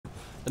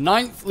The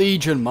 9th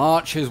Legion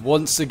marches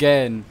once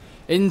again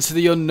into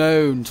the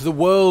unknown, to the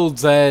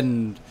world's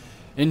end,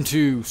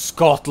 into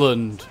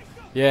Scotland.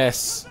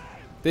 Yes,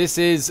 this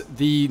is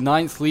the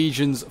 9th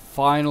Legion's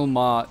final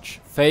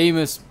march,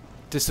 famous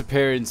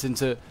disappearance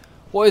into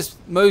what is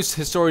most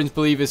historians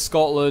believe is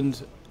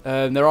Scotland.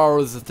 There are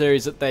other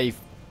theories that they've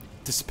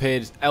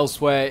disappeared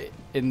elsewhere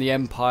in the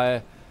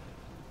Empire,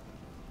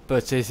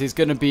 but it is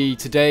going to be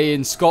today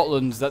in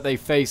Scotland that they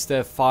face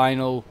their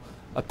final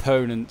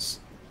opponents.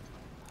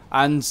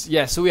 And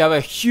yeah, so we have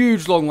a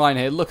huge long line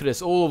here. Look at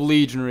this, all of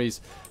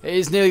legionaries. It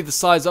is nearly the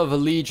size of a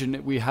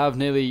legion. We have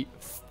nearly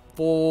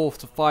 4,000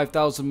 to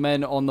 5,000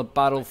 men on the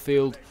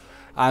battlefield,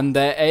 and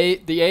the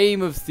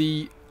aim of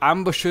the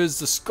ambushers,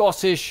 the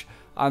Scottish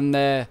and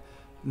their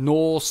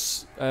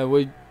Norse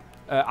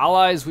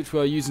allies, which we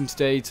are using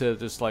today to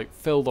just like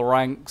fill the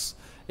ranks,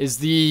 is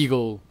the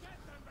eagle,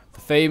 the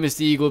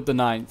famous eagle of the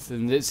 9th,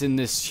 and it's in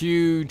this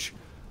huge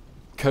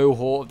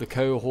cohort of the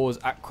cohorts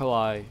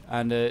Aquili,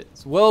 and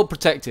it's well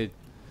protected.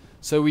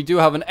 So we do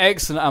have an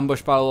excellent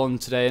ambush battle on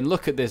today, and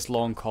look at this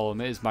long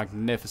column, it is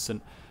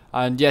magnificent.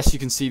 And yes, you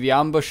can see the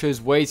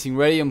ambushers waiting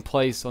ready in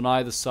place on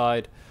either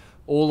side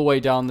all the way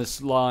down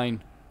this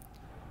line.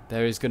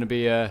 There is going to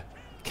be a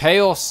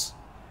chaos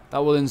that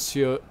will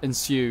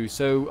ensue.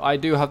 So I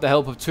do have the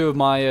help of 2 of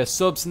my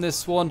subs in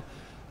this one.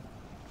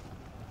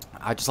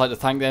 I'd just like to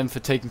thank them for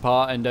taking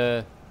part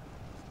and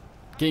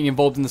getting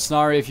involved in the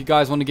scenario. If you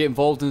guys want to get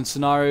involved in the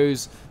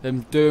scenarios,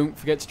 then don't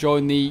forget to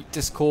join the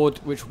Discord,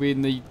 which will be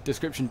in the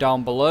description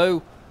down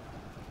below.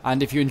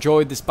 And if you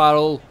enjoyed this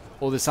battle,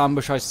 or this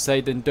ambush I should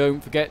say, then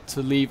don't forget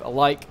to leave a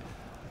like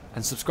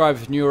and subscribe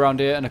if you're new around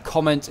here, and a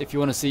comment if you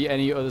want to see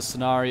any other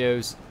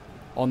scenarios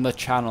on the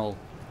channel.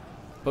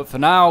 But for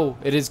now,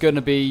 it is going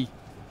to be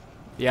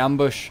the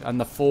ambush and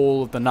the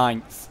fall of the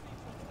 9th.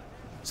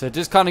 So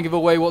just kind of give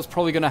away what's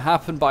probably going to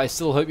happen, but I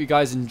still hope you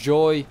guys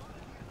enjoy.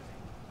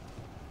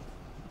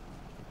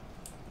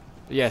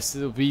 Yes,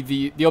 it'll be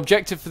the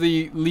objective for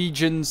the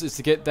legions is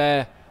to get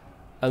their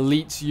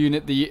elite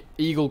unit, the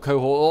Eagle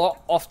cohort,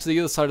 off to the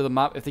other side of the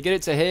map. If they get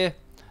it to here,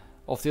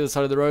 off the other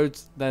side of the road,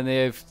 then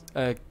they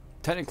have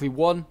technically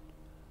won.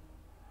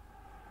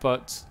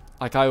 But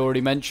like I already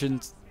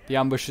mentioned, the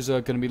ambushers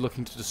are going to be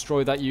looking to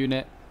destroy that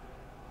unit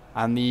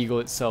and the Eagle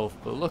itself.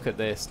 But look at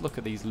this, look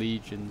at these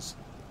legions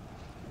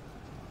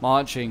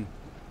marching,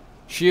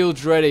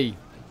 shields ready.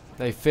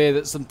 They fear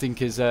that something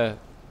is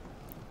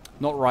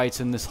not right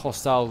in this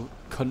hostile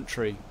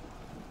country.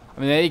 I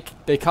mean,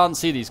 they can't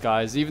see these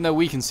guys, even though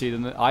we can see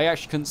them. I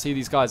actually couldn't see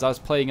these guys. I was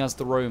playing as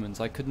the Romans.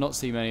 I could not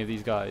see many of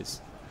these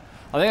guys.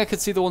 I think I could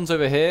see the ones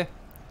over here,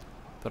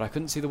 but I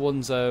couldn't see the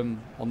ones on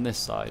this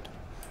side.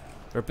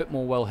 They're a bit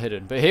more well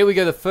hidden. But here we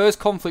go. The first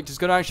conflict is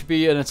going to actually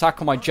be an attack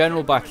on my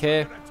general back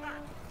here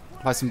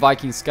by some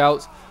Viking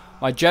scouts.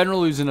 My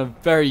general, who's in a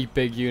very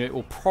big unit,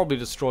 will probably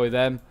destroy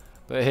them.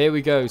 But here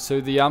we go. So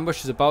the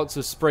ambush is about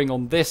to spring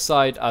on this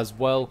side as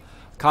well.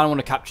 Kind of want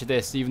to capture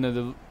this, even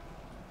though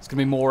it's going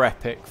to be more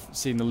epic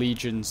seeing the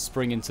legions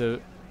spring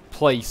into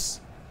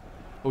place.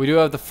 But we do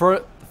have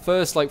the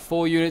first like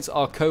 4 units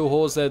are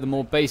cohorts. They're the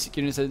more basic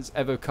units. It's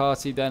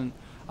Evocati. Then,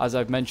 as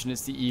I've mentioned,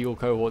 it's the Eagle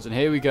cohorts. And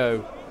here we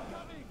go.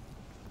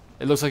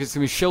 It looks like it's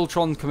going to be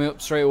Shiltron coming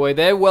up straight away.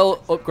 They're well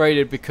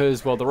upgraded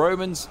because, well, the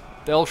Romans,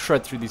 they'll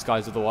shred through these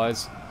guys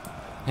otherwise.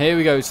 Here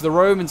we go. So the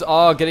Romans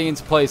are getting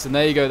into place, and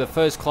there you go, the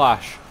first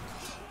clash.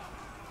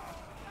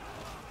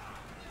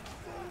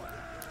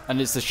 And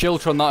it's the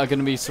Shiltron that are going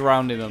to be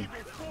surrounding them.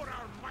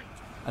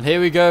 And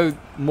here we go,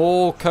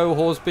 more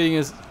cohorts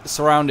being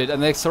surrounded,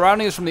 and they're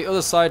surrounding us from the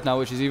other side now,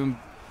 which is even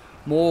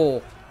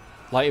more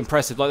like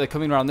impressive. Like they're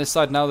coming around this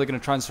side now, they're going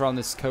to try and surround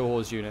this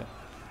cohorts unit.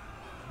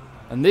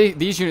 And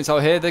these units out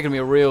here, they're going to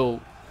be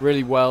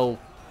really well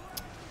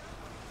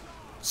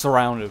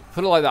surrounded.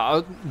 Put it like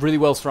that, really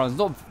well surrounded. It's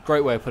not a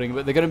great way of putting it,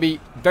 but they're going to be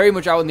very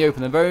much out in the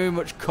open. They're very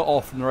much cut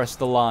off from the rest of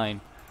the line.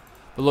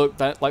 But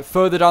look, like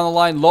further down the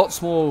line,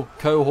 lots more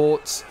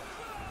cohorts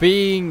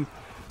being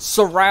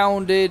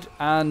surrounded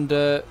and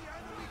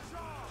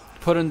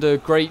put under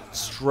great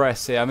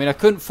stress here. I mean, I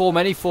couldn't form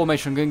any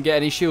formation. I couldn't get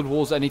any shield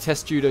walls, any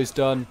test judos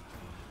done.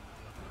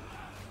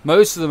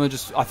 Most of them are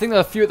just, I think there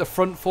are a few at the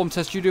front form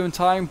test judo in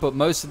time, but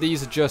most of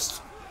these are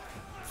just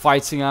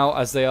fighting out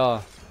as they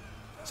are.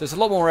 So it's a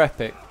lot more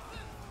epic.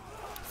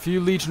 A few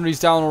legionaries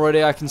down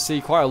already. I can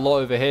see quite a lot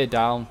over here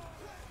down.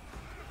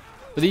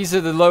 But these are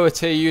the lower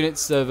tier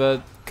units of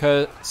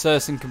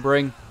Sersen can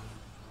bring.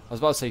 I was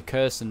about to say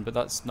Curson, but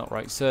that's not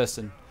right.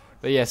 Sersen.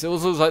 But yes, it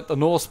also looks like the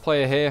Norse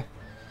player here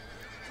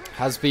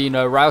has been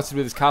routed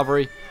with his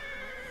cavalry.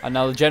 And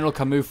now the general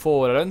can move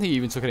forward. I don't think he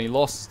even took any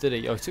losses, did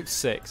he? Oh, he took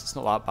 6. It's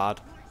not that bad.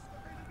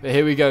 But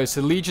here we go.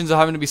 So legions are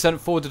having to be sent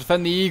forward to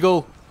defend the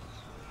Eagle,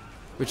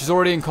 which is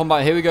already in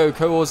combat. Here we go.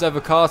 Cohorts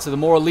Evocata, the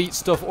more elite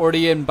stuff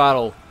already in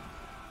battle.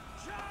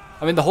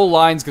 I mean, the whole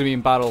line's going to be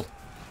in battle.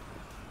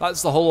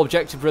 That's the whole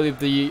objective, really, of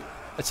the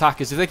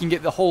attackers. If they can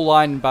get the whole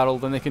line in battle,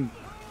 then they can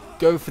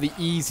go for the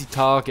easy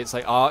targets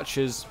like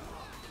archers,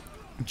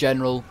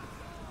 general.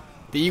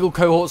 The Eagle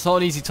cohort's not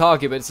an easy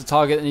target, but it's a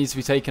target that needs to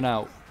be taken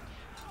out.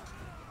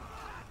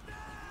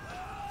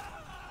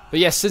 But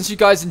yes, since you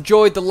guys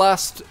enjoyed the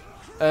last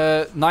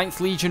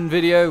 9th Legion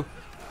video,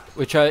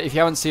 which if you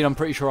haven't seen, I'm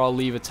pretty sure I'll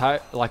leave a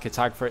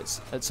tag for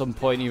it at some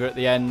point, either at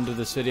the end of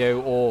this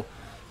video or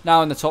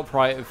now in the top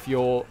right of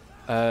your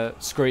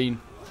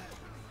screen.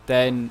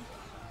 Then,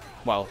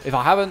 well, if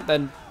I haven't,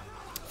 then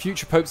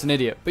future Pope's an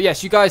idiot. But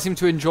yes, you guys seem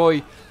to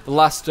enjoy the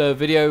last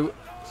video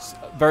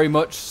very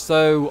much,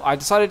 so I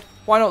decided,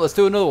 why not, let's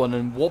do another one.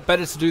 And what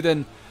better to do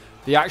than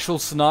the actual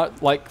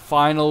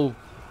final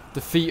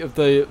defeat of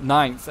the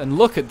 9th. And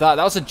look at that,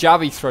 that was a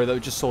Javi throw that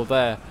we just saw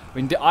there. I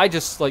mean, I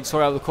just saw it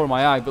out of the corner of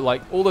my eye, but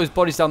like all those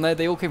bodies down there,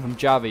 they all came from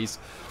Javis,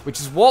 which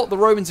is what the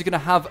Romans are going to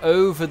have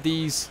over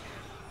these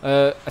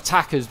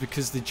attackers,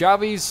 because the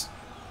Javis,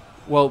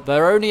 well,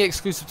 they're only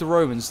exclusive to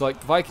Romans. Like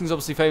the Vikings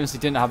obviously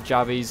famously didn't have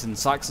Javis, and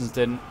Saxons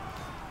didn't,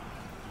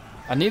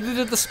 and neither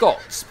did the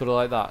Scots, put it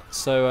like that.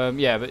 So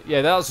yeah, but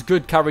yeah, that was a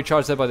good cavalry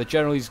charge there by the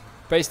general. He's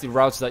basically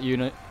routed that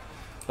unit.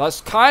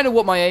 That's kind of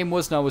what my aim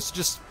was now, was to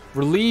just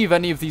relieve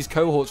any of these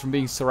cohorts from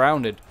being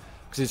surrounded,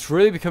 because it's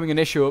really becoming an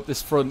issue up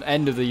this front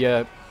end of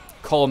the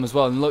column as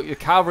well. And look, the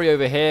cavalry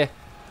over here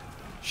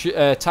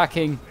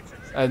attacking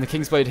the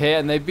Kingsblade here,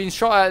 and they've been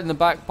shot at in the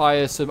back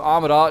by some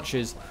armoured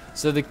archers.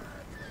 So the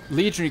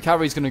legionary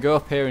cavalry is going to go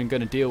up here and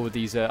going to deal with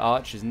these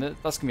archers, and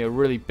that's going to be a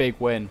really big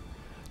win.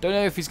 Don't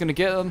know if he's going to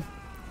get them.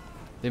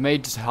 They may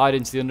just hide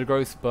into the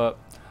undergrowth, but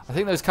I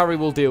think those cavalry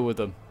will deal with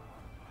them.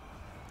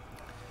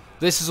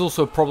 This is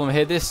also a problem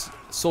here. This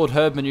sword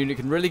herdman unit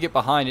can really get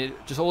behind it.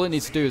 Just all it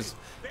needs to do is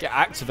get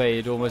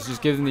activated almost.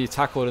 Just give them the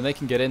attack order and they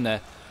can get in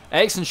there.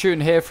 Excellent shooting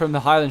here from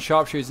the Highland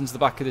sharpshooters into the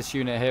back of this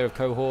unit here of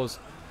cohorts.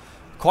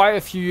 Quite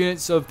a few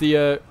units of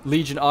the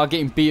Legion are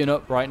getting beaten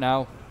up right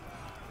now.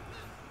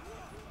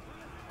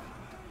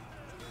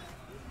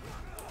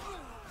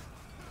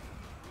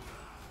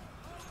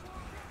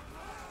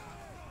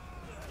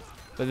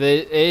 But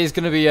it is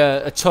going to be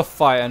a tough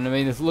fight, and I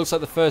mean, it looks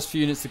like the first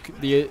few units,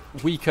 the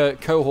weaker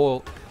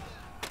cohort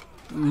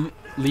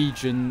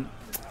legion,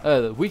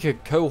 the weaker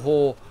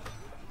cohort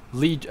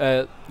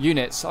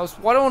units.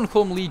 Why don't I want to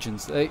call them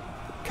legions?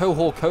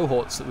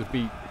 Cohorts that would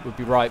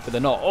be right, but they're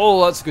not.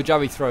 Oh, that's a good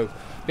Javi throw.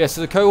 But yeah,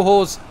 so the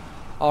cohorts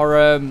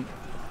are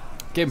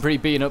getting pretty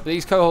beaten up.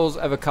 These cohorts,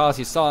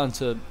 Evocati, are starting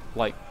to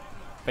like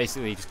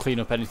basically just clean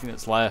up anything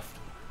that's left.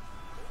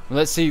 And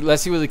let's see where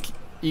the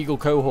eagle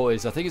cohort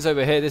is. I think it's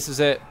over here. This is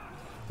it.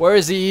 Where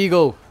is the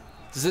eagle?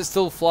 Does it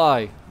still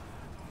fly?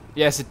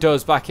 Yes, it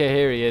does. Back here.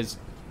 Here he is.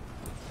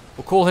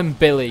 We'll call him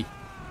Billy.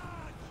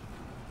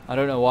 I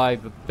don't know why,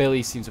 but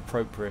Billy seems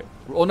appropriate.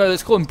 Oh no,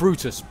 let's call him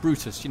Brutus.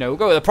 Brutus. You know, we'll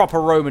go with a proper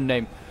Roman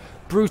name.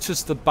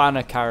 Brutus the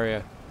banner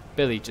carrier.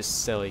 Billy,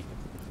 just silly.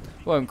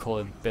 Won't call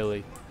him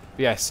Billy.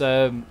 But yes,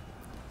 a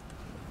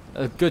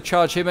good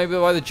charge here. Maybe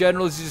by the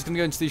general. Is he just going to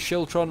go into the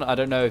Shiltron? I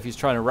don't know if he's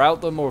trying to rout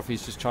them or if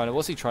he's just trying to...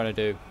 What's he trying to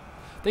do?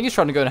 I think he's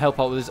trying to go and help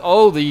out with this.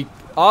 Oh, the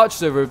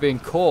archers over are being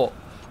caught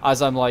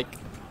as I'm like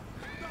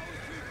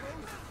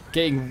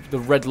getting the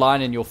red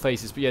line in your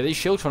faces. But yeah, these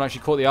Shiltron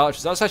actually caught the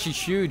archers. That's actually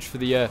huge for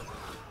the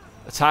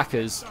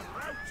attackers.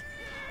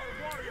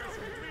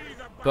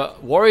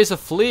 But warriors are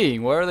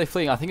fleeing. Where are they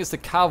fleeing? I think it's the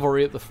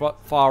cavalry at the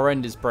far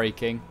end is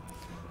breaking.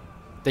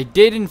 They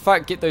did in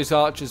fact get those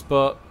archers,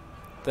 but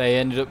they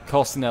ended up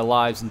costing their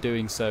lives in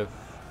doing so.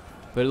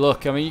 But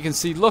look, I mean, you can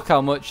see, look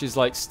how much is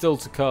like still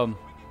to come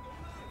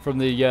from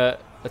the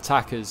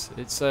attackers.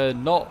 It's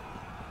not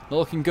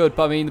looking good,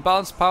 but I mean the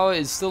balance of power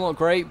is still not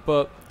great,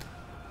 but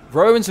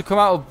Romans have come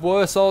out with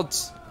worse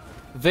odds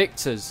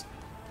victors.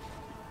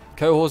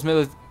 Cohorts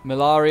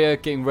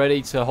Milaria getting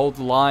ready to hold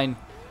the line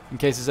in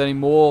case there's any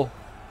more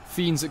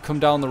fiends that come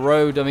down the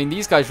road. I mean,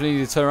 these guys really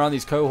need to turn around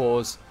these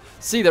cohorts.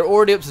 See, they're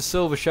already up to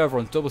silver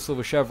chevrons, double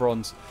silver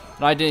chevrons,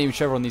 and I didn't even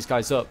chevron these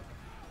guys up.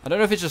 I don't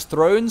know if it's just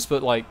Thrones,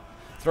 but like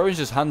Thrones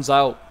just hands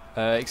out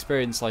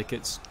experience like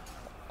it's,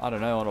 I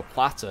don't know, on a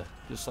platter.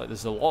 Just like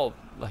there's a lot of,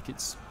 like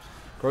it's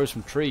grows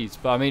from trees.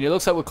 But I mean, it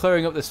looks like we're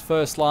clearing up this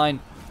first line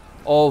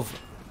of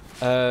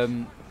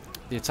the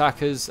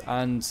attackers,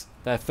 and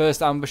their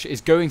first ambush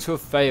is going to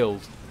have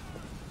failed.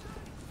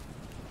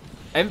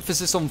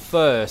 Emphasis on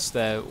first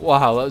there.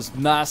 Wow, that was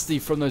nasty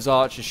from those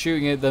archers,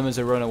 shooting at them as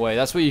they run away.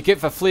 That's what you get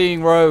for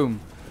fleeing Rome,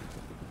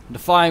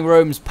 defying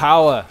Rome's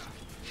power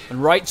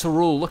and right to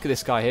rule. Look at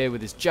this guy here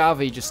with his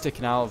Javi just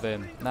sticking out of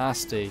him.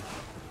 Nasty.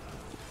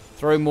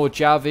 Throwing more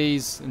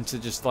Javis into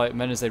just like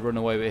men as they run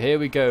away. But here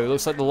we go.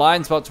 Looks like the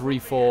line's about to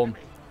reform.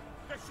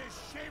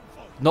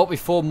 Not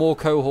before more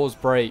cohorts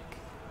break.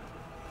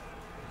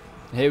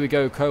 And here we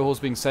go. Cohorts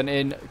being sent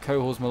in.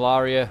 Cohorts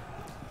Malaria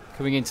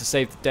coming in to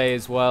save the day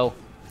as well.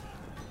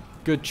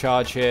 Good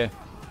charge here.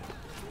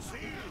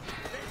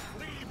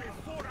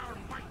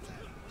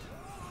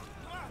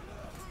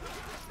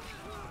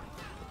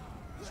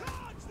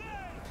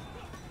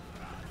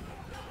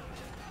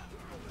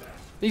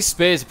 These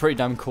spears are pretty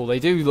damn cool. They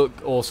do look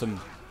awesome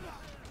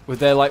with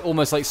their like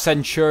almost like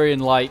centurion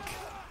like,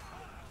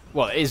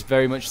 well, it is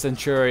very much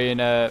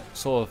centurion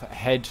sort of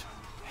head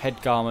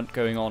garment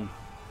going on.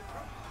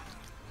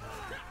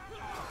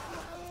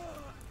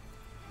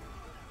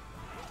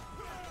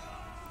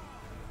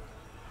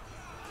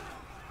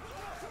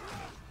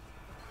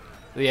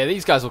 But yeah,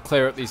 these guys will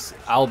clear up these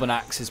Alban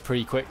axes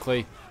pretty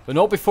quickly. But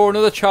not before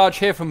another charge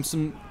here from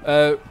some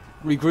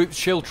regrouped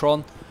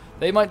Shiltron.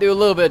 They might do a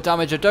little bit of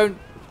damage. I don't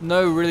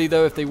know really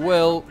though if they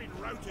will.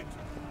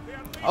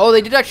 Oh,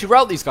 they did actually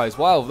rout these guys.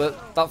 Wow,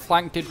 that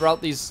flank did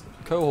rout these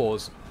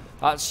cohorts.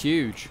 That's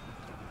huge.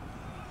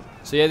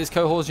 So yeah, this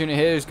cohorts unit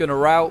here is going to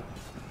rout.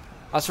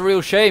 That's a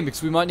real shame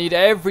because we might need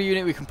every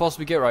unit we can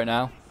possibly get right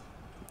now.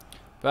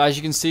 But as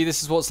you can see,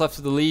 this is what's left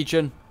of the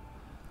Legion.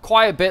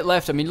 Quite a bit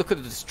left. I mean, look at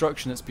the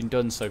destruction that's been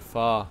done so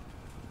far.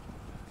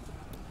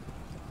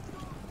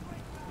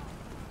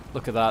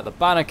 Look at that. The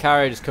banner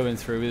carrier just coming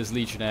through with his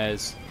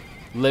Legionnaires.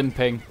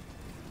 Limping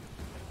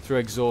through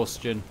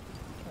exhaustion.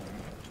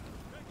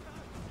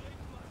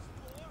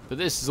 But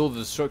this is all the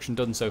destruction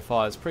done so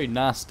far. It's pretty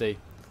nasty.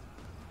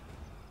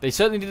 They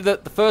certainly did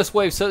that. The first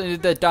wave certainly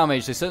did their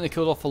damage. They certainly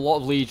killed off a lot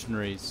of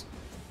legionaries.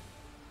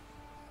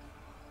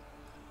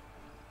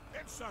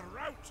 It's a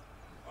rout.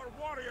 Our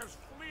warriors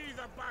flee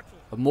the battle.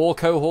 And more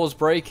cohorts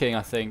breaking,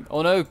 I think.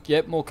 Oh no,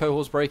 yep, more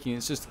cohorts breaking.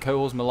 It's just the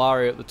cohorts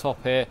malaria at the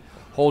top here,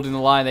 holding the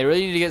line. They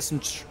really need to get some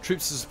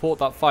troops to support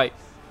that fight.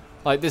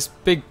 Like this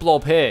big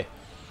blob here.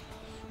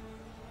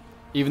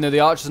 Even though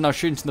the archers are now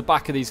shooting to the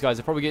back of these guys,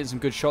 they're probably getting some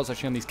good shots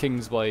actually on these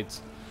King's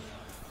Blades.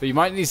 But you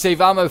might need to save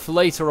ammo for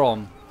later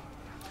on.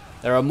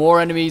 There are more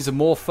enemies and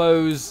more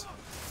foes.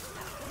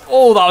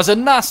 Oh, that was a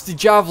nasty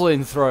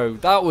javelin throw.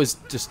 That was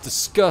just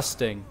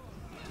disgusting.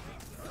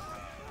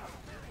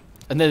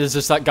 And then there's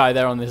just that guy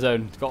there on his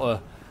own.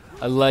 Got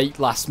a late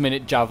last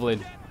minute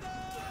javelin.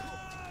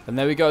 And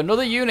there we go.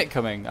 Another unit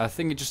coming. I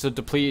think it's just a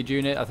depleted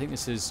unit. I think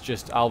this is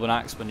just Alban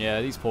Axemen.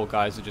 Yeah, these poor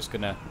guys are just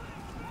going to...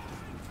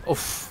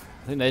 Oof.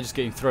 I think they're just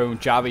getting thrown,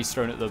 jabbies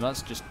thrown at them.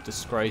 That's just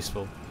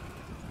disgraceful.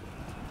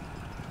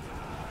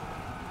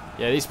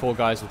 Yeah, these poor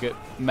guys will get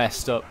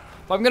messed up.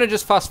 But I'm going to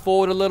just fast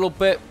forward a little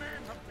bit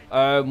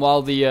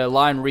while the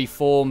line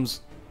reforms.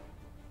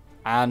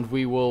 And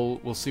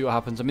we'll see what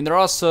happens. I mean, there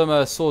are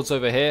some swords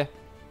over here.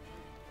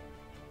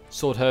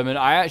 Sword Herman.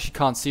 I actually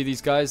can't see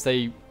these guys.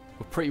 They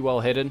were pretty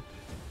well hidden.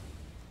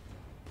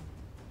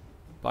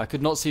 But I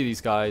could not see these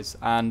guys.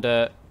 And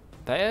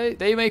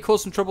they may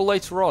cause some trouble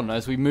later on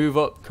as we move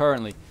up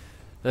currently.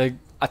 The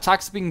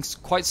attacks have been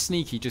quite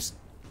sneaky, just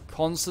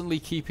constantly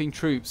keeping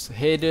troops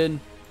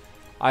hidden.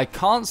 I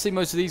can't see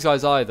most of these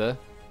guys either.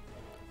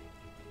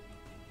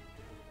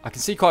 I can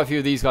see quite a few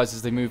of these guys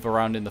as they move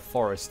around in the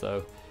forest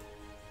though.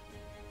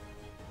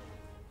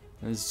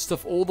 And there's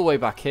stuff all the way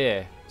back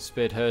here.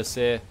 Speared Hearse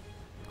here.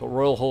 Got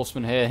Royal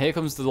Horsemen here. Here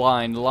comes the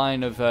line. The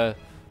line of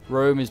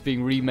Rome is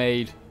being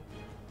remade.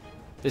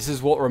 This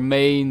is what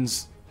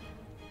remains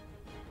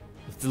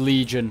of the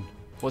Legion.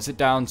 What's it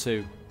down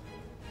to?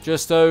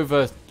 Just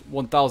over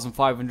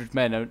 1,500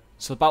 men.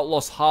 So about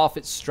lost half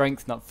its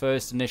strength in that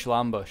first initial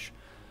ambush.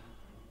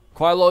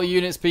 Quite a lot of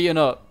units beaten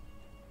up.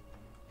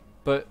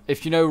 But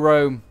if you know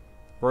Rome,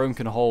 Rome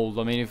can hold.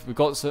 I mean,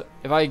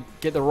 if I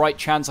get the right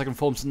chance, I can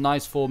form some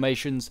nice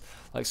formations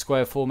like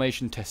square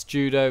formation, test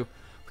judo.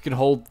 We can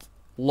hold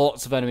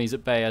lots of enemies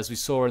at bay, as we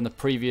saw in the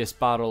previous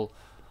battle.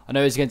 I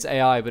know it's against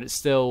AI, but it's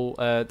still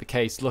the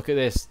case. Look at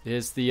this.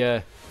 Here's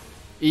the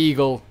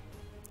Eagle.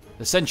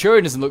 The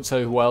Centurion doesn't look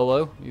so well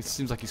though. It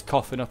seems like he's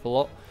coughing up a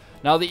lot.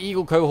 Now the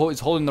Eagle cohort is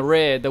holding the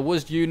rear. There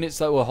was units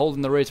that were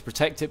holding the rear to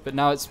protect it, but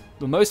now it's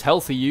the most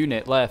healthy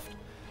unit left.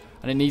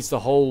 And it needs to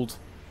hold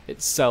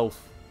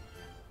itself.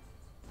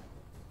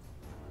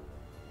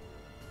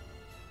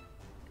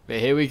 But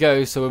here we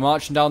go. So we're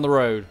marching down the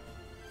road.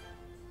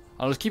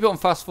 I'll just keep it on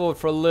fast forward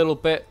for a little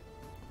bit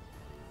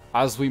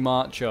as we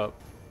march up.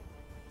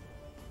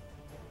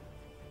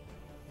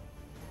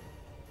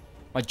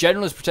 My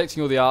general is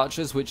protecting all the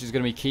archers, which is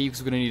going to be key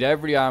because we're going to need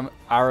every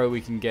arrow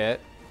we can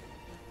get.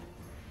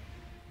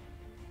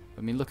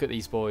 I mean, look at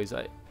these boys.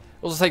 It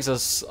also takes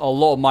us a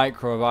lot of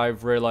micro,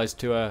 I've realized,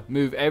 to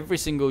move every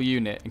single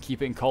unit and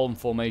keep it in column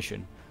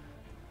formation.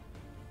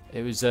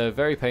 It was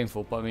very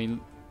painful, but I mean,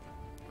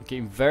 we're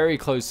getting very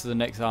close to the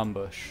next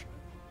ambush.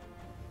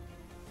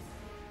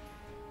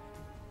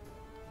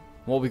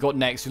 What we got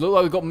next? We look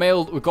like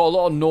we've got a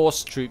lot of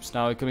Norse troops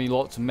now. We're going to be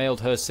lots of mailed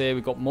hearse here.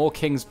 We've got more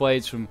King's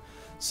Blades from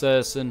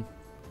Cerson.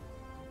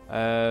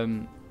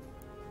 Actually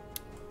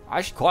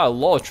quite a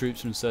lot of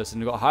troops from Cerson.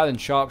 We've got Highland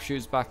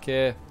Sharpshooters back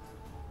here.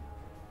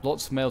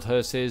 Lots of mailed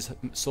hearses,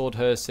 sword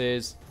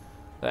hearses.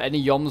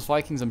 Any Yoms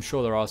Vikings? I'm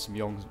sure there are some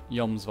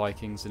Yoms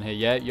Vikings in here.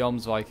 Yeah,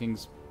 Yoms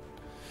Vikings.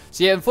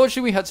 So yeah,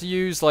 unfortunately we had to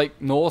use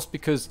like Norse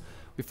because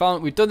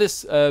we've done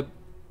this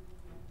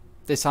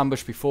this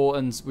ambush before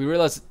and we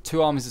realized that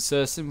two armies of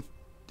Cerson,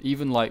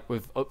 even like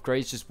with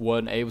upgrades, just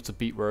weren't able to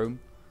beat Rome.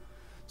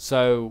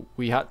 So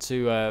we had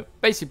to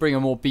basically bring a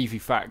more beefy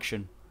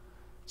faction.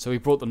 So we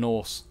brought the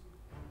Norse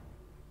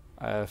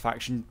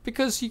faction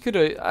because you could,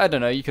 I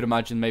don't know, you could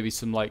imagine maybe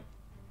some like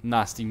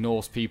nasty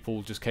Norse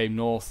people just came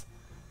north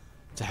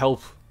to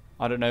help,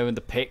 I don't know, in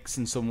the Picts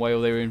in some way,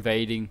 or they were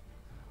invading,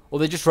 or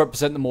they just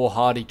represent the more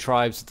hardy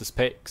tribes of the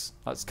Picts.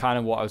 That's kind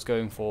of what I was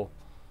going for.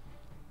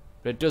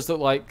 But it does look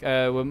like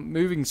we're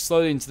moving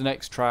slowly into the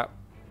next trap,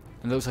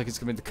 and it looks like it's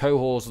going to be the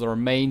cohorts or the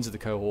remains of the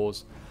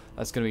cohorts.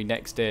 That's going to be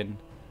next in.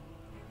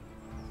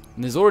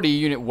 And there's already a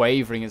unit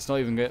wavering. It's not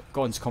even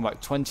gone to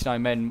combat.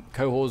 29 men.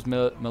 Cohorts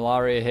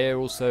malaria here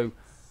also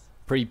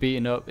pretty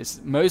beaten up.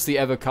 It's mostly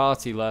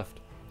Evocati left.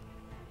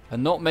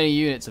 And not many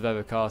units of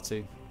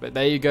Evocati. But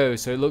there you go.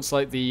 So it looks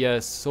like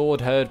the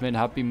sword herdmen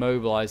have been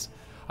mobilized.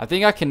 I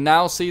think I can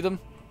now see them.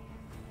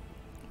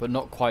 But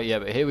not quite yet.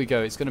 But here we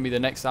go. It's going to be the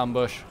next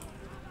ambush.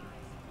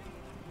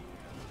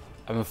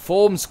 I'm a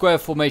formed square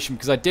formation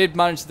because I did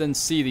manage to then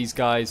see these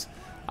guys.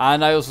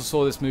 And I also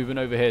saw this movement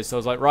over here. So I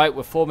was like, right,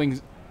 we're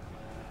forming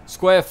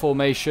square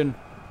formation.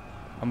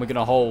 And we're going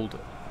to hold.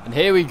 And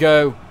here we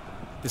go.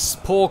 This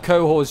poor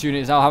cohorts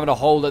unit is now having to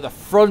hold at the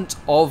front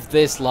of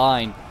this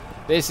line.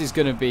 This is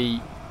going to be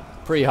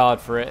pretty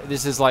hard for it.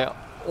 This is like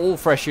all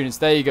fresh units.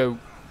 There you go.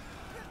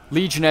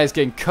 Legionnaires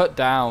getting cut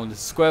down. The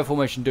square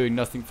formation doing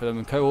nothing for them.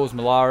 And cohorts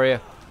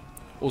malaria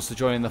also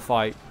joining the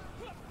fight.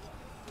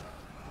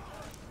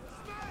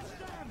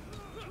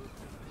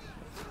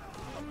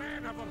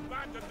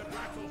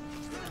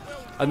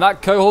 And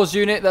that cohorts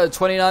unit, that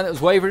 29 that was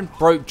wavering,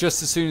 broke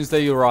just as soon as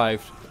they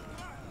arrived.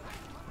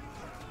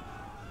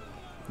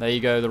 There you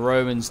go, the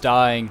Romans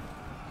dying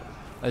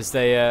as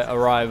they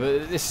arrive.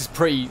 This is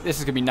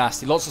going to be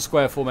nasty. Lots of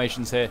square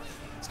formations here.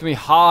 It's going to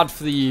be hard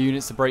for the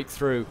units to break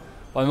through.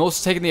 But I'm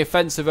also taking the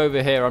offensive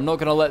over here. I'm not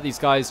going to let these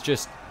guys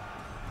just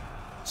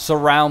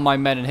surround my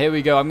men. And here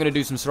we go. I'm going to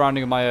do some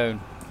surrounding of my own.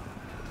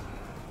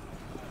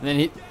 And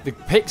then the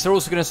Picts are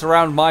also going to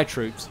surround my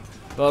troops.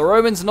 But the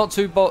Romans are not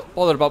too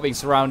bothered about being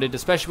surrounded,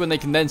 especially when they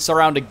can then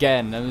surround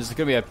again. And there's going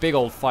to be a big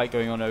old fight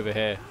going on over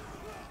here.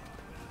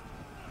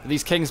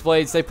 These King's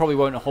Blades, they probably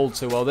won't hold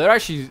too well. They're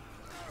actually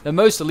the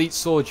most elite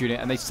sword unit,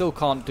 and they still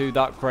can't do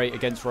that great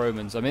against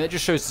Romans. I mean, it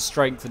just shows the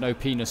strength and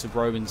OP-ness of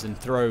Romans and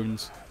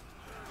thrones.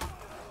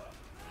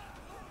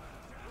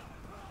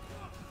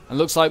 And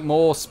looks like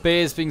more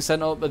spears being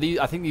sent up. But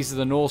I think these are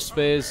the Norse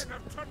spears.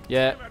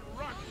 Yeah.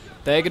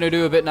 They're going to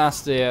do a bit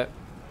nastier.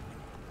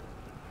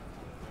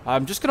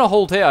 I'm just going to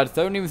hold here. I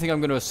don't even think I'm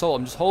going to assault.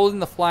 I'm just holding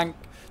the flank.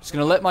 Just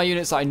going to let my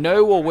units that I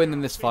know will win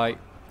in this fight.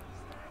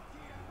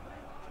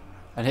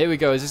 And here we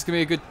go. Is this going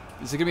to be a good...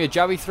 Is it going to be a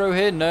jabby throw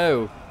here?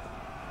 No.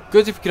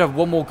 Good if we could have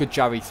one more good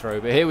jabby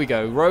throw. But here we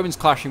go. Romans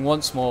clashing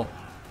once more.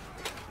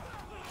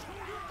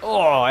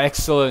 Oh,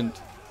 excellent.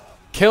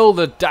 Kill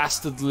the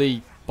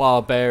dastardly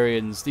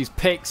barbarians. These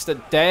Picts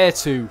that dare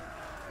to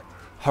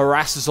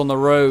harass us on the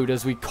road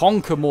as we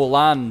conquer more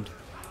land.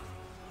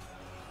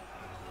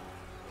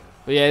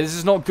 But yeah, this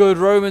is not good.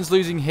 Romans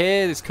losing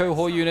here. This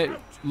cohort unit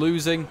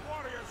losing.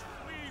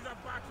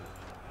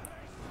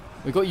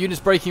 We've got units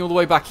breaking all the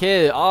way back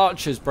here.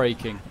 Archers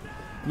breaking.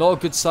 Not a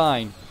good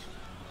sign.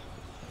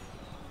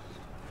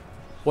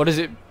 What is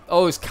it?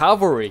 Oh, it's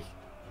cavalry.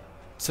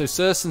 So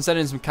Surson's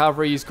sending some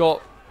cavalry. He's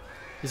got...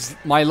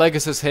 my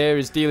Legatus here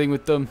is dealing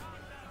with them.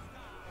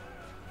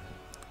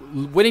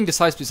 Winning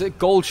decisively. It's at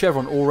gold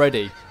chevron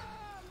already.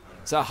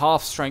 It's at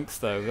half strength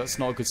though. That's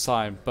not a good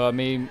sign. But I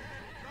mean...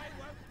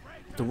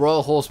 the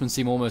Royal Horsemen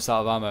seem almost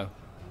out of ammo.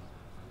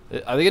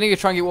 Are they going to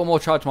try and get one more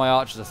charge to my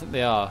archers? I think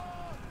they are.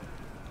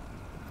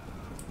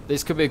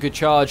 This could be a good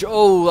charge.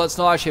 Oh, that's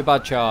not actually a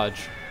bad charge.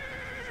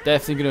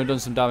 Definitely going to have done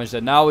some damage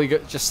there. Now we go,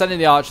 just sending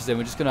the archers in.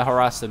 We're just going to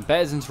harass them.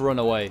 Better than to run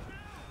away.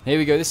 Here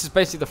we go. This is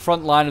basically the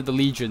front line of the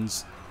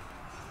legions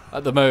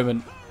at the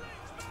moment.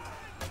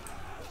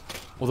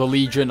 Or the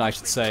legion, I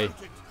should say.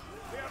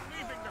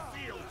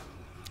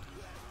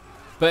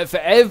 But for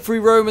every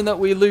Roman that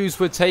we lose,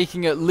 we're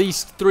taking at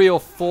least 3 or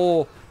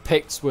 4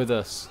 Picts with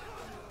us.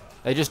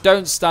 They just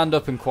don't stand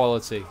up in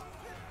quality.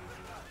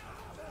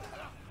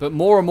 But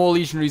more and more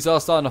legionaries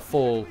are starting to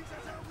fall.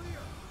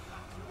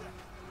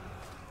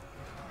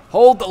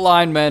 Hold the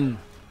line, men.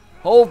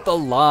 Hold the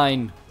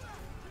line.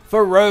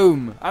 For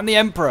Rome and the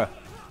Emperor.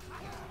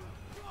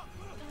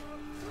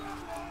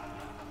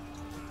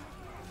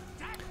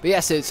 But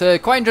yes, it's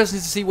quite interesting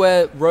to see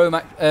where Rome,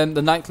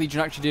 the 9th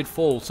Legion actually did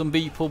fall. Some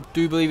people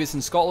do believe it's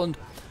in Scotland.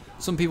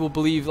 Some people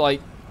believe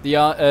like the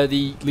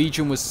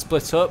Legion was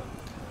split up.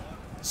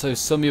 So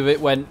some of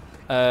it went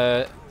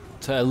to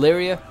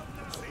Illyria,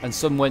 and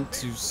some went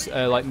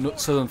to like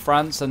southern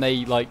France, and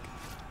they like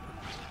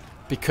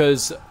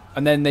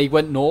and then they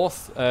went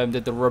north.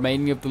 Did the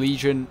remaining of the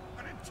Legion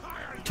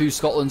to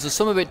Scotland. So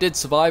some of it did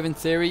survive in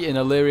theory in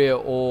Illyria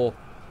or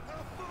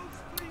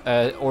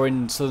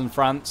in southern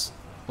France.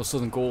 Or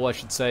Southern Gaul, I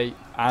should say,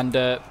 and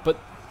but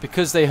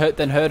because they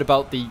then heard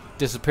about the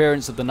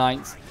disappearance of the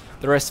 9th,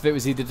 the rest of it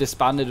was either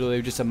disbanded or they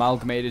were just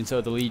amalgamated into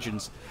other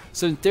legions.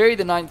 So in theory,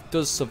 the 9th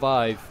does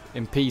survive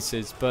in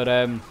pieces, but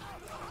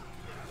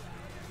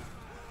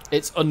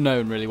it's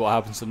unknown really what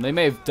happens to them. They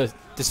may have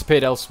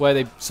disappeared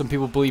elsewhere. Some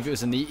people believe it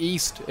was in the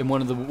east in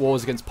one of the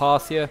wars against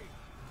Parthia.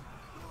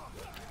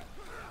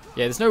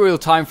 Yeah, there's no real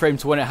time frame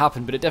to when it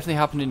happened, but it definitely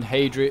happened in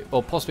Hadrian,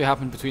 or possibly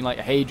happened between like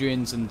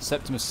Hadrian's and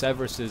Septimus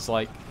Severus's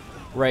like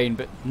reign.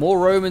 But more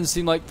Romans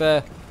seem like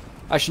they're...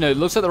 Actually, no, it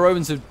looks like the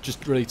Romans are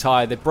just really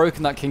tired. They've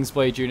broken that King's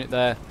Blade unit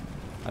there,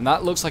 and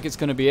that looks like it's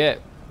going to be it.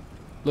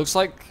 Looks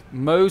like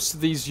most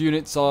of these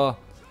units are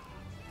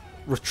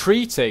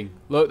retreating.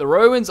 Look, the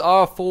Romans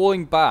are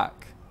falling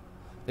back.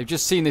 They've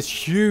just seen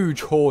this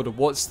huge horde of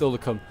what's still to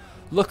come.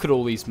 Look at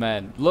all these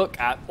men. Look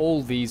at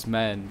all these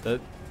men that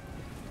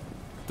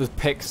the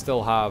Picts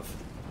still have.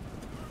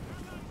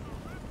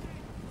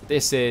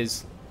 This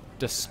is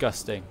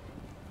disgusting.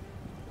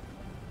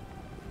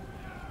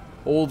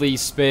 All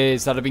these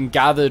spears that have been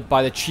gathered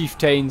by the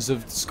chieftains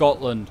of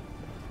Scotland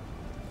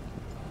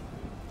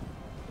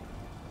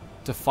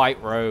to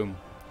fight Rome.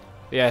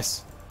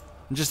 Yes,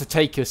 and just to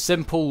take a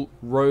simple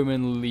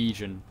Roman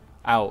legion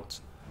out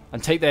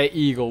and take their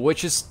eagle,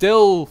 which is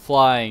still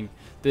flying.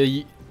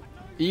 The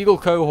eagle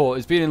cohort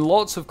has been in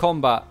lots of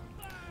combat,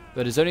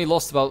 but has only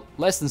lost about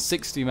less than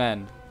 60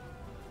 men.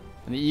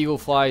 And the eagle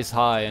flies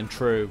high and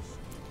true.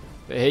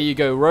 But here you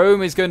go.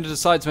 Rome is going to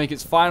decide to make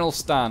its final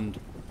stand.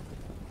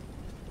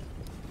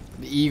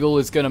 The eagle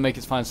is going to make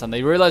its final stand.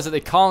 They realize that they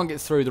can't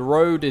get through. The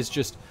road is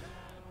just,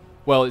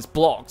 well, it's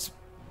blocked.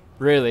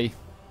 Really.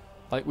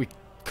 Like, we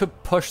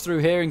could push through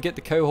here and get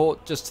the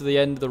cohort just to the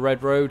end of the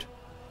red road.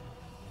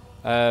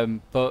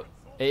 But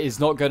it is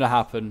not going to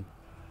happen.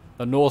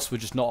 The Norse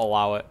would just not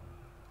allow it.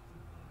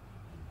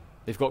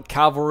 They've got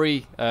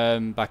cavalry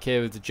back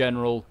here with the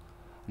general.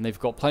 And they've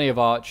got plenty of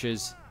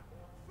archers.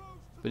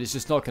 But it's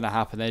just not going to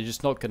happen. They're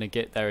just not going to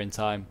get there in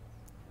time.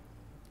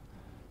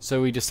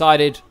 So we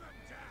decided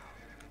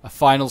a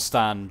final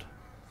stand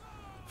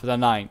for the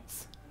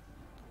 9th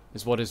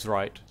is what is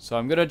right. So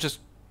I'm going to just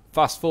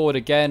fast forward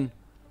again.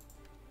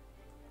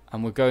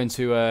 And we're going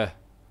to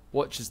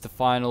watch as the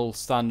final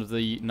stand of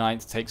the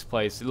 9th takes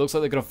place. It looks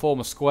like they're going to form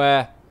a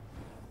square.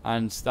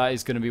 And that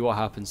is going to be what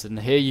happens. And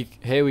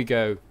here we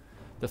go.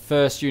 The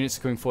first units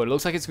are coming forward. It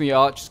looks like it's going to be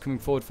archers coming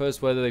forward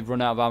first. Whether they've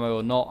run out of ammo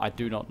or not, I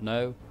do not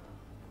know.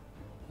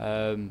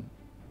 But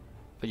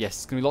yes,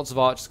 it's going to be lots of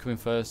archers coming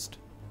first.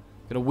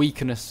 Going to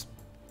weaken us.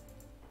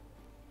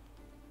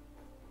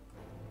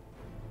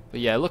 But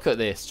yeah, look at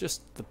this.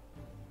 Just the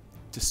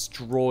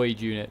destroyed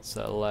units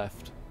that are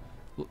left.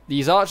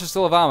 These archers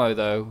still have ammo,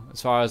 though,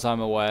 as far as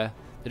I'm aware.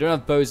 They don't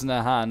have bows in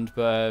their hand,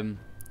 but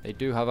they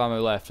do have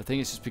ammo left. I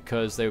think it's just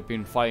because they've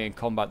been fighting in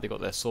combat, they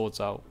got their swords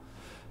out.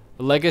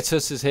 The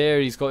Legatus is here.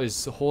 He's got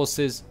his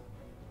horses.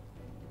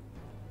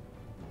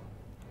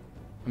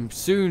 And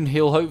soon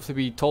he'll hopefully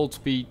be told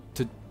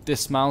to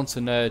dismount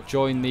and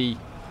join the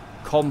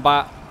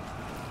combat.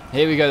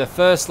 Here we go, the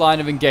first line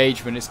of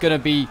engagement. It's going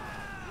to be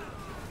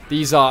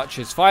these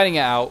archers fighting it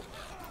out.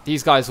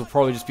 These guys will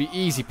probably just be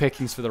easy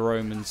pickings for the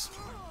Romans.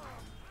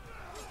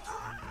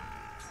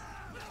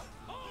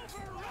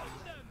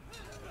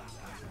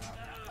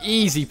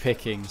 Easy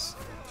pickings.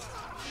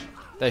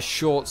 They're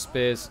short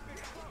spears.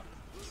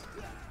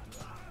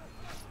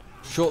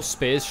 Short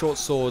spears, short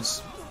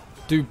swords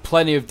do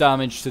plenty of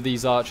damage to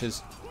these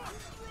archers.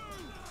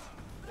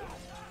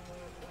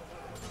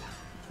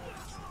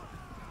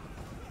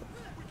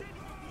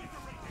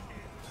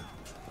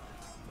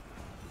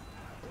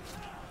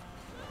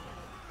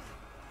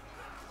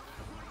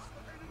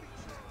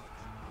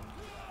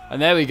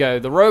 And there we go.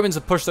 The Romans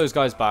have pushed those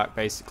guys back,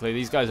 basically.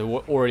 These guys are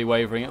already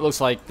wavering. It looks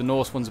like the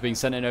Norse ones are being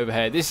sent in over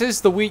here. This is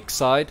the weak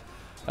side.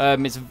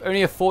 It's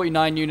only a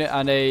 49 unit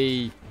and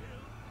a...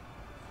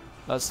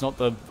 That's not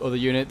the other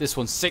unit. This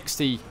one's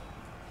 60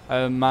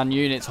 man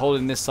units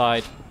holding this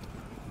side.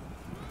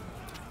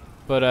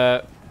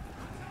 But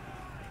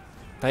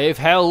they have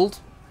held.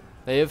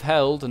 They have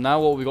held. And now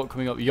what have we got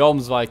coming up?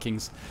 Yom's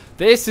Vikings.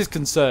 This is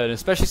concern,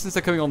 especially since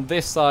they're coming on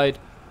this side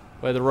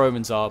where the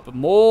Romans are. But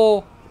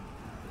more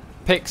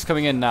Picts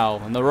coming in now,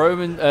 and the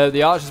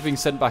archers are being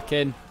sent back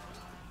in,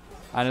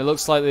 and it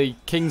looks like the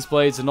King's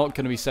Blades are not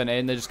going to be sent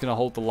in. They're just going to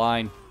hold the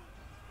line.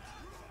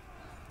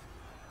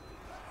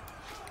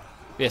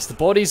 Yes, the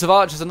bodies of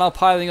archers are now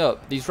piling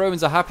up. These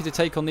Romans are happy to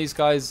take on these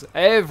guys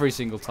every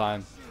single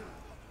time.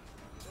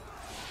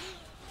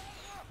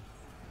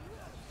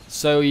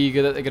 So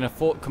eager that they're going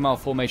to come out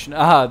of formation.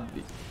 The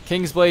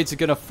King's Blades are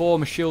going to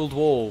form a shield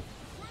wall.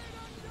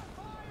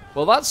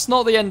 Well, that's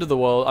not the end of the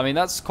world. I mean,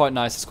 that's quite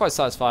nice. It's quite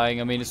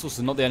satisfying. I mean, it's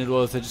also not the end of the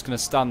world if they're just going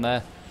to stand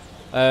there.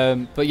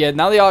 But yeah,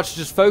 now the archers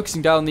are just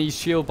focusing down these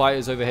shield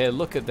biters over here.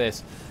 Look at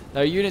this.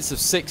 They're units of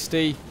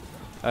 60,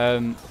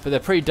 but they're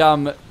pretty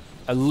damn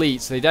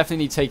elite, so they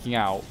definitely need taking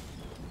out.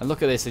 And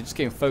look at this. They're just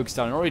getting focused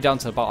down. They're already down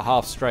to about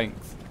half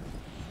strength.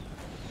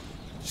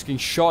 Just getting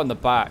shot in the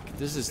back.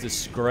 This is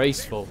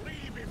disgraceful.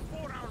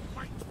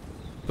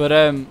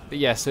 But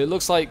yeah, so it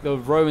looks like the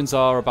Romans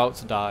are about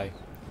to die.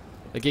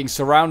 They're getting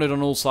surrounded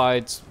on all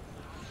sides.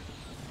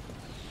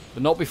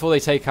 But not before they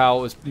take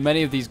out as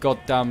many of these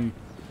goddamn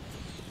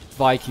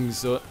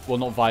Vikings, well,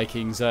 not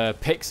Vikings,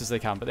 Picts as they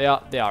can.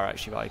 But they are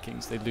actually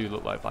Vikings. They do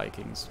look like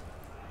Vikings.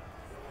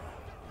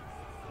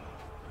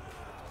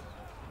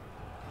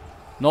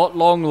 Not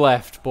long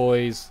left,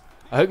 boys.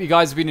 I hope you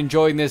guys have been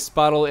enjoying this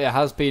battle. It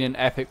has been an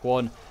epic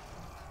one.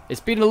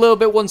 It's been a little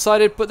bit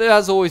one-sided, but there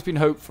has always been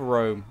hope for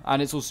Rome.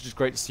 And it's also just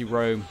great to see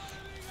Rome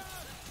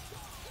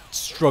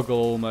struggle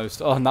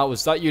almost. Oh, and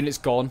that unit's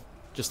gone.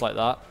 Just like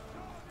that.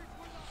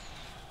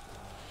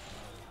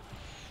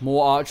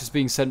 More archers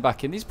being sent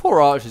back in. These poor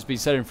archers being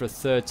sent in for a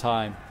third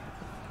time.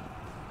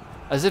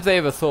 As if they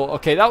ever thought,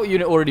 okay, that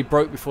unit already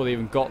broke before they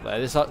even got there.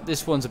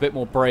 This one's a bit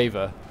more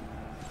braver.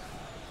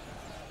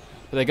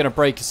 But they're going to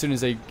break as soon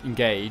as they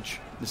engage.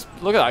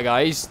 Look at that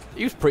guy.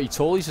 He was pretty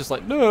tall. He's just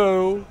like,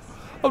 no,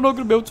 I'm not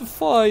going to be able to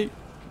fight.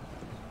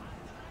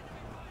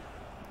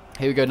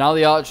 Here we go. Now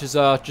the archers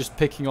are just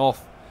picking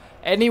off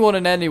anyone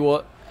and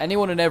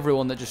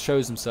everyone that just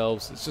shows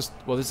themselves. It's just,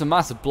 well, there's a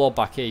massive blob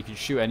back here. You can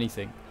shoot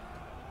anything.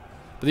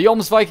 But the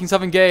Yom's Vikings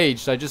have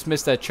engaged. I just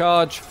missed their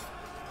charge.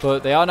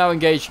 But they are now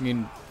engaging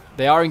in...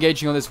 They are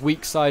engaging on this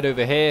weak side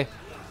over here.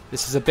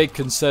 This is a big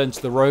concern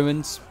to the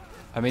Romans.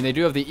 I mean, they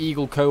do have the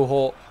Eagle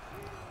cohort.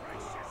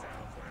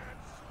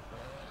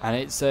 And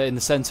it's in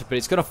the center, but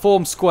it's going to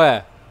form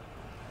square.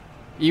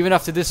 Even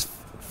after this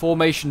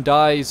formation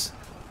dies,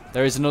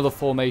 there is another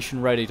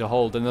formation ready to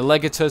hold. And the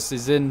Legatus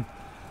is in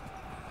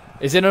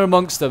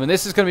amongst them. And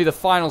this is going to be the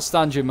final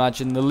stand, you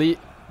imagine. The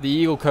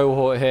Eagle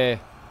cohort here,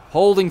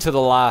 holding to the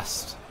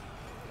last.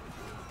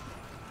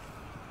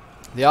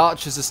 The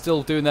archers are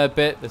still doing their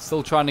bit. They're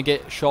still trying to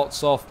get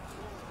shots off.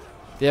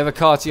 The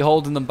Evocati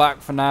holding them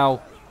back for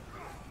now.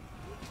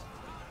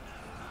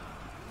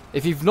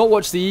 If you've not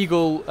watched the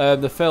Eagle,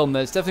 the film,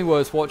 then it's definitely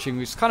worth watching.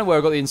 Which is kind of where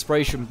I got the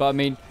inspiration. But I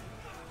mean,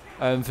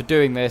 for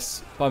doing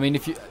this. But I mean,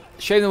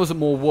 shame there wasn't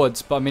more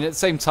woods. But I mean, at the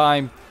same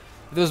time,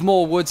 if there was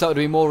more woods, that would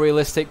be more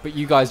realistic. But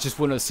you guys just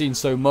wouldn't have seen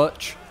so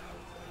much.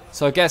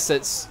 So I guess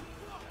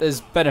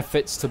there's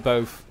benefits to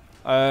both.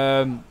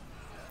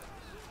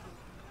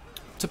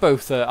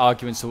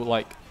 Arguments,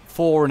 like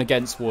for and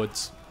against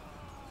woods.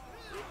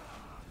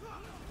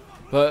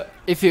 But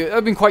it would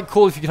have been quite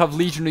cool if you could have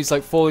legionaries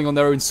like falling on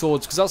their own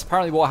swords, because that's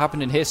apparently what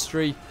happened in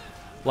history.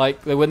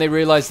 Like when they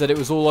realized that it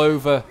was all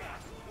over,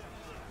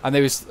 and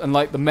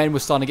the men were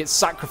starting to get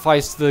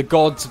sacrificed to the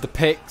gods of the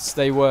Picts,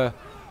 they were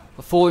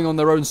falling on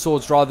their own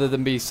swords rather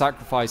than be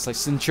sacrificed. Like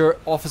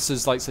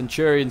officers like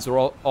centurions were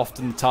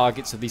often the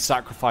targets of these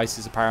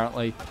sacrifices,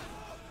 apparently.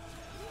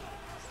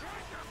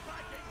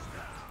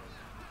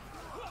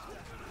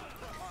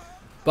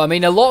 But I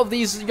mean, a lot of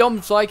these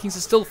Yom's Vikings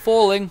are still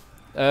falling.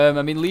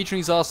 I mean,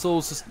 legionaries are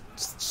still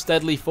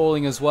steadily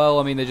falling as well.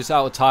 I mean, they're just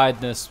out of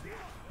tiredness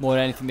more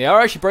than anything. They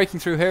are actually breaking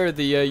through here,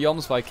 the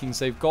Yom's Vikings.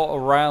 They've got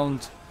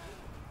around,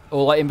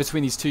 or like in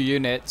between these two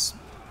units.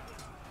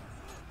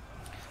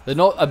 They're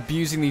not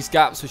abusing these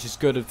gaps, which is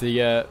good of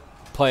the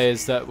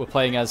players that were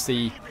playing as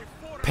the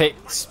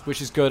Picts, which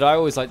is good. I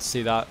always like to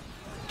see that.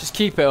 Just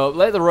keep it up.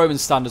 Let the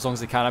Romans stand as long as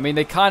they can. I mean,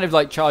 they kind of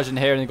like charged in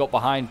here and they got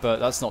behind, but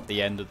that's not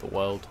the end of the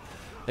world.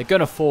 They're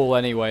going to fall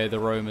anyway, the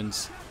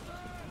Romans.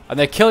 And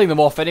they're killing them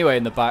off anyway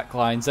in the back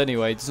lines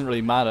anyway. It doesn't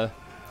really matter.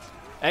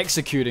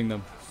 Executing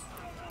them.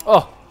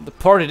 Oh, they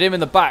prodded him in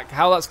the back.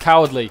 How that's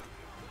cowardly.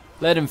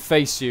 Let him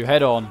face you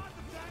head on.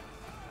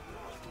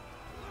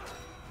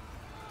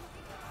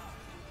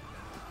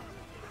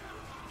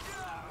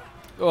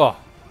 Oh,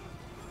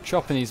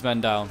 chopping these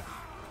men down.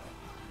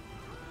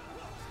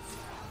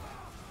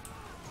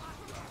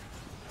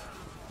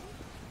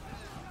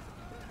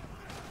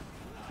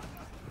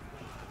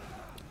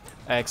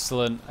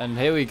 Excellent, and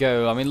here we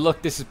go. I mean,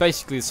 look, this is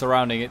basically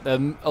surrounding it.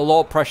 There's a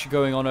lot of pressure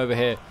going on over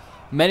here.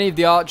 Many of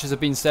the archers have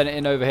been sent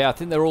in over here. I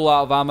think they're all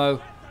out of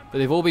ammo, but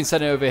they've all been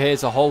sent in over here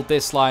to hold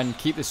this line,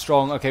 keep this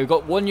strong. Okay, we've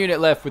got one unit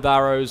left with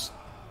arrows,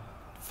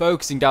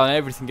 focusing down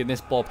everything in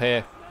this blob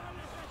here.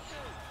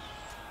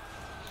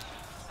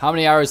 How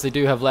many arrows they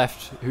do have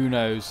left, who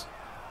knows.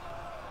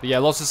 But yeah,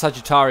 lots of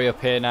Sagittari up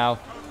here now.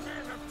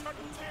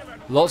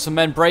 Lots of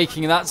men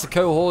breaking, and that's the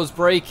cohorts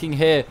breaking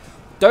here.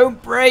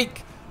 Don't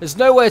break! There's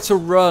nowhere to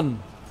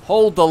run.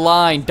 Hold the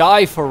line.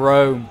 Die for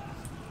Rome.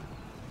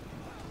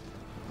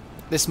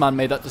 This man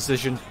made that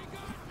decision.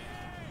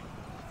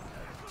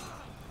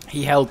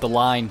 He held the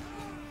line.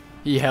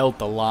 He held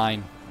the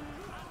line.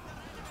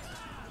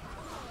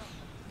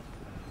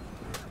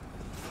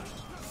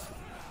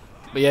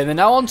 But yeah, then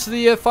now on to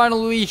the final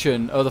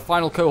legion, or the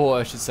final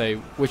cohort I should say,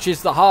 which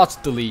is the heart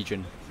of the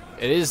legion.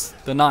 It is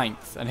the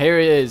 9th. And here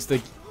it is,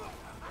 the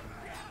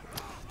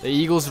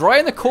Eagle's right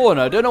in the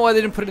corner. I don't know why they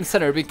didn't put it in the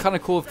center. It'd be kind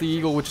of cool if the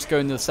Eagle would just go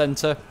in the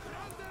center.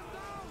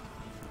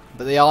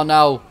 But they are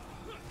now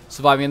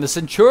surviving. And the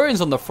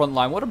Centurion's on the front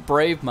line. What a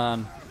brave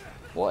man.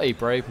 What a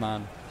brave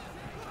man.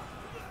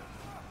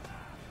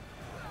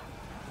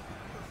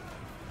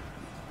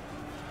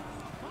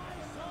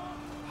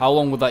 How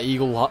long would that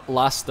Eagle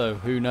last though?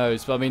 Who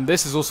knows. But I mean,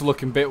 this is also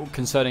looking a bit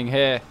concerning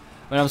here.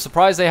 I mean, I'm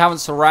surprised they haven't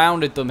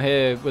surrounded them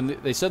here. When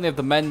they certainly have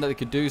the men that they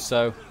could do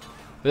so.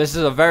 But this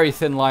is a very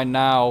thin line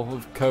now,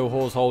 with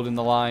cohorts holding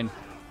the line.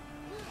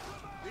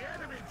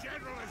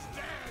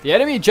 The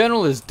enemy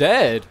general is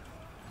dead.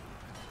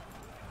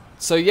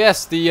 So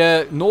yes,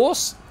 the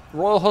Norse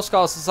Royal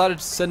Hussars decided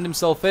to send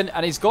himself in,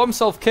 and he's got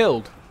himself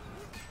killed.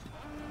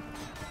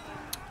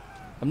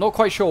 I'm not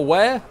quite sure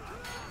where,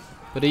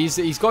 but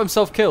he's got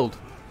himself killed,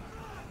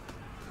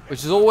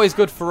 which is always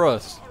good for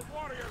us.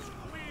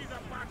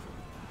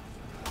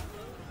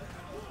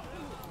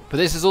 But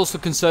this is also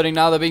concerning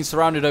now. They're being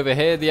surrounded over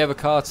here, the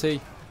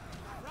Evocati.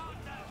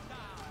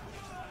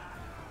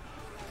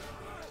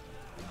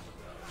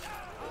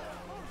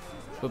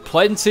 But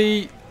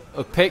plenty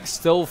of Picts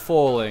still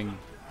falling.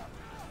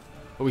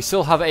 But we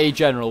still have a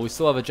general. We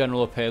still have a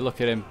general up here.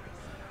 Look at him.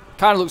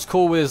 Kind of looks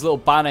cool with his little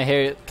banner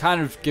here. It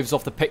kind of gives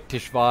off the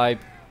Pictish vibe.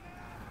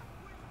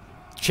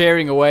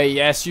 Cheering away.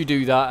 Yes, you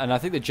do that. And I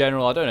think the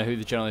general, I don't know who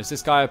the general is.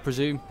 This guy, I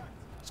presume.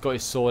 He's got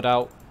his sword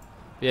out.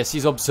 Yes,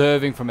 he's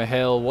observing from a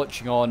hill,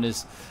 watching on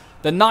as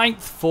the 9th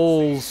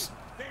falls.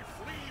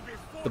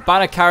 The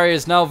banner carrier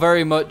is now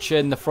very much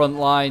in the front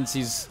lines.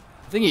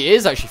 I think he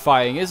is actually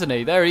fighting, isn't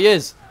he? There he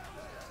is.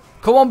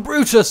 Come on,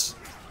 Brutus.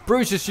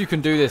 Brutus, you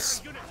can do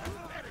this.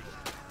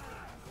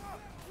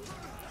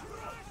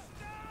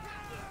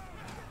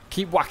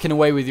 Keep whacking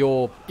away with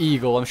your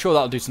eagle. I'm sure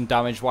that'll do some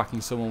damage,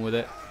 whacking someone with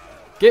it.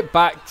 Get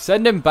back.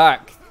 Send him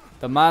back.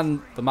 The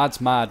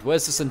mad's mad.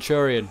 Where's the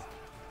centurion?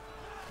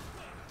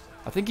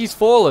 I think he's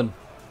fallen.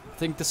 I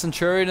think the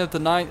centurion of the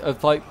 9th,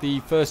 of like the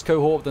first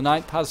cohort of the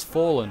 9th, has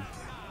fallen.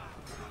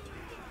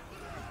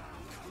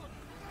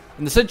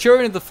 And the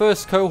centurion of the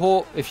first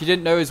cohort, if you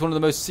didn't know, is one of the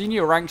most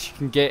senior ranks you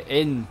can get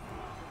in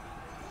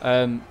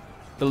the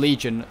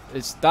Legion.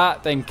 It's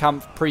that, then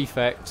camp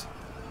prefect,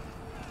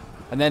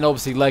 and then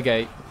obviously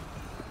legate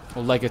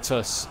or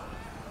legatus.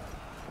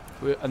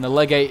 And the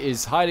legate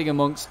is hiding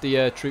amongst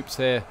the troops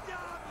here.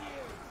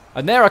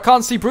 And there, I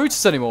can't see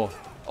Brutus anymore.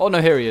 Oh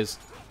no, here he is.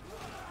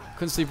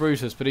 Couldn't see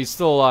Brutus, but he's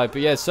still alive.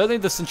 But yeah, certainly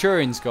the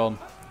centurion's gone.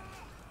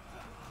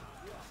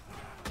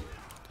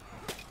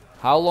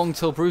 How long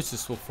till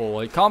Brutus will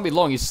fall? It can't be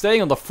long. He's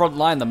staying on the front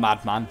line, the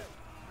madman.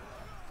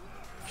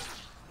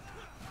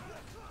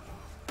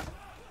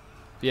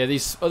 Yeah,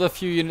 these other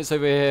few units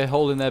over here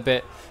holding their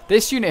bit.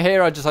 This unit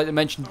here, I'd just like to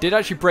mention, did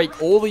actually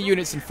break all the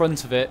units in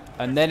front of it,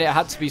 and then it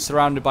had to be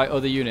surrounded by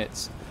other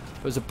units.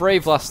 It was a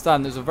brave last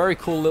stand. It was a very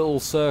cool little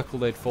circle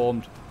they'd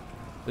formed.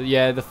 But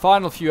yeah, the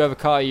final few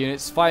Evocati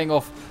units fighting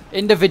off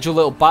individual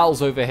little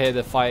battles over here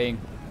they're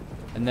fighting.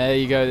 And there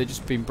you go, they've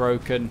just been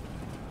broken.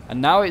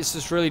 And now it's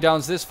just really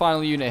down to this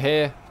final unit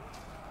here.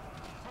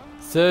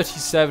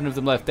 37 of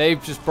them left.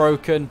 They've just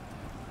broken.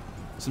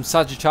 Some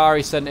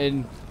Sagittari sent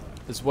in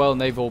as well,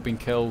 and they've all been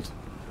killed.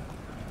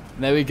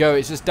 And there we go,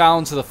 it's just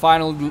down to the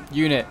final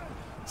unit.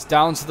 It's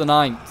down to the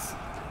 9th.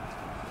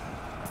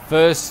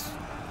 First,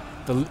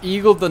 the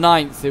Eagle of the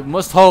 9th. It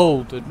must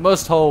hold. It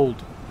must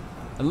hold.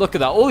 And look at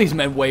that. All these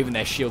men waving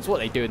their shields. What are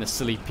they doing, the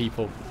silly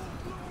people?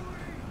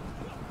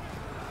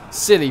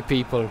 Silly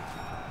people.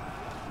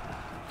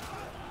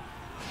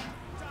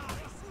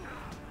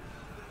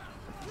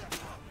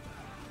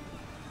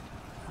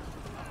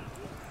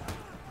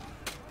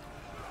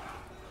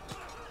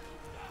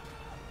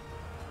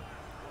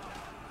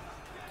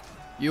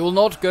 You will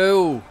not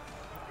go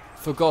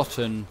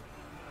forgotten,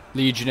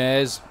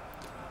 legionnaires.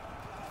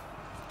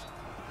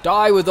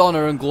 Die with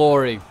honor and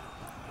glory.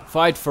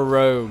 Fight for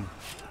Rome.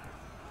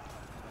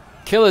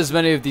 Kill as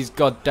many of these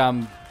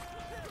goddamn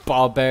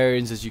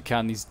barbarians as you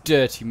can, these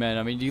dirty men.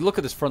 I mean, you look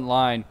at this front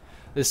line.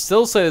 They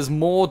still say there's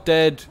more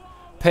dead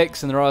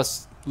Picts than there are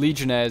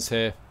legionnaires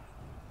here.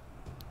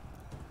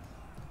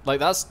 Like,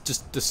 that's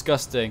just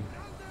disgusting.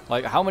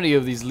 Like, how many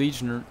of these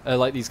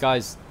like these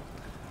guys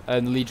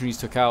and the legionaries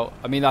took out?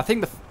 I mean, I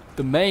think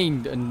the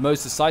main and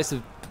most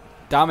decisive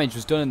damage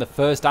was done in the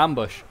first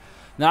ambush.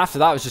 And after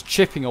that, it was just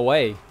chipping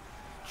away.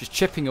 Just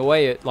chipping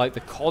away at, like, the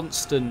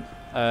constant,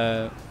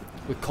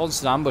 with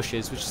constant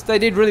ambushes, which they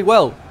did really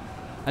well.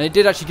 And it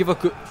did actually give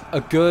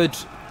a good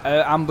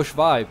ambush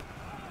vibe.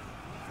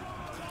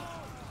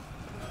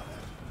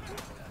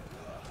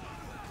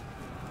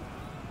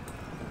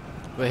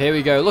 But here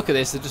we go. Look at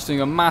this. They're just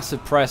doing a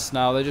massive press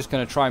now. They're just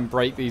going to try and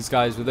break these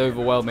guys with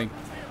overwhelming.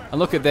 And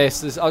look at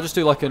this. I'll just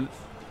do like a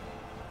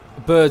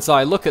bird's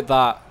eye. Look at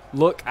that.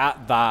 Look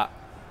at that.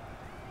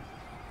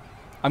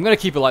 I'm going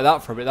to keep it like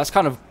that for a bit. That's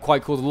kind of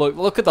quite cool to look.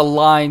 Look at the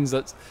lines.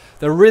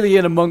 They're really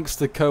in amongst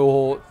the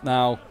cohort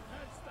now.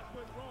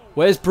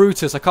 Where's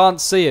Brutus? I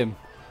can't see him.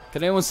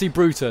 Can anyone see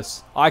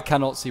Brutus? I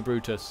cannot see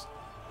Brutus.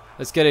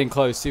 Let's get in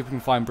close. See if we can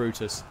find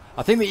Brutus.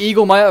 I think the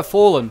eagle might have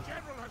fallen.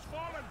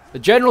 The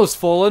general has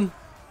fallen.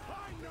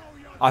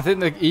 I think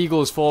the eagle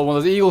has fallen.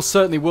 Well, the eagle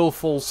certainly will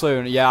fall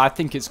soon. Yeah, I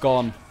think it's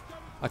gone.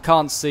 I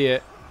can't see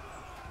it.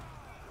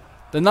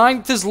 The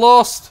 9th is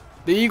lost.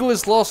 The eagle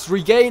is lost.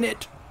 Regain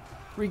it.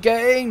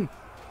 Regain.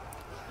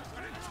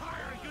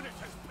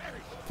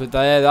 But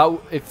there,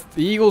 if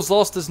the eagle's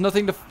lost, there's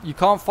nothing to. You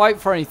can't fight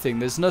for anything.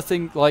 There's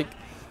nothing like.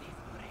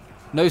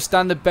 No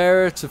standard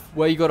bearer to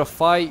where you got to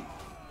fight.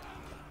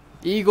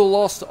 Eagle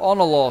lost.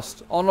 Honor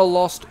lost. Honor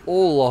lost.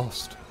 All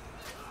lost.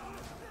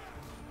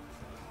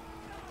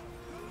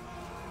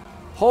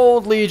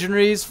 Hold,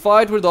 legionaries,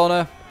 fight with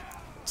honor,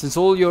 since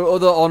all your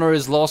other honor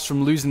is lost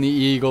from losing the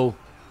eagle.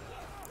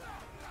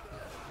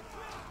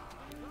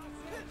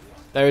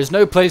 There is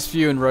no place for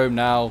you in Rome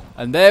now.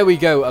 And there we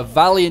go, a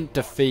valiant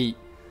defeat.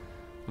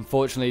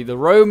 Unfortunately, the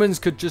Romans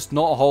could just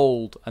not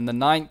hold, and the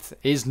 9th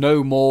is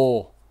no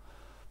more.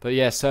 But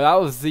yeah, so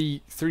out of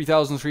the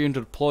 3,300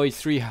 deployed,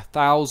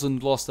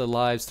 3,000 lost their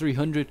lives,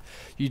 300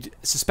 you'd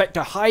suspect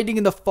are hiding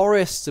in the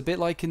forests, a bit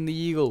like in the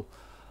eagle.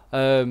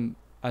 And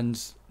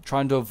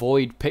trying to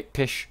avoid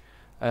Pictish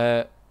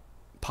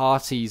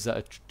parties that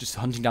are just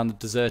hunting down the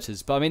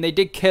deserters. But I mean, they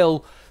did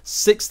kill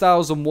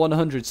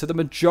 6,100, so the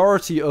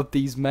majority of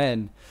these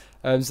men.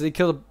 So they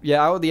killed,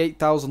 yeah, out of the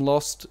 8,000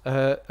 lost,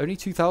 only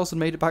 2,000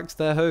 made it back to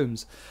their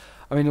homes.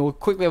 I mean, we'll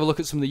quickly have a look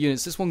at some of the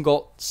units. This one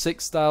got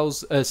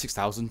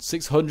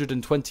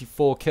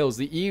 6,624 kills.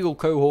 The Eagle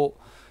cohort,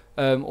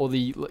 or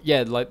the,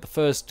 yeah, like the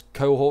first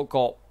cohort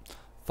got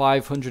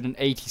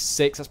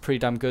 586. That's pretty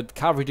damn good. The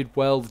cavalry did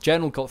well. The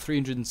general got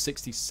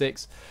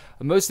 366.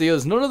 And most of the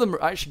others, none of them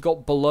actually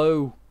got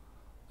below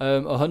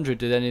 100,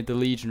 did any of the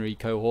legionary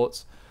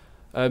cohorts.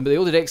 But they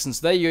all did excellent.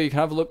 So there you go. You can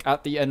have a look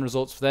at the end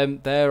results for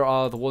them. There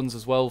are the ones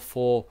as well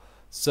for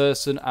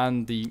Saracen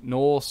and the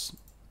Norse.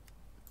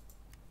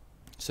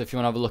 So if you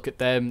want to have a look at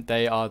them,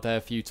 they are there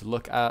for you to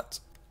look at.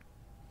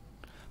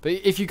 But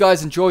if you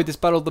guys enjoyed this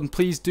battle, then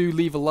please do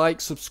leave a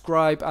like,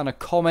 subscribe, and a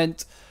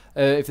comment.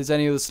 If there's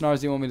any other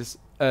scenarios you want me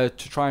to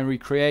try and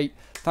recreate.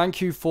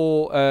 Thank you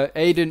for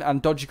Aiden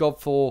and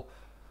Dodgygob for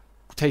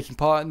taking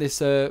part in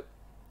this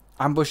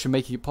ambush and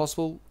making it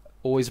possible.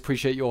 Always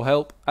appreciate your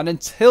help. And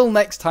until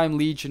next time,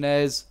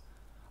 Legionnaires,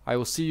 I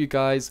will see you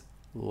guys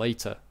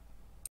later.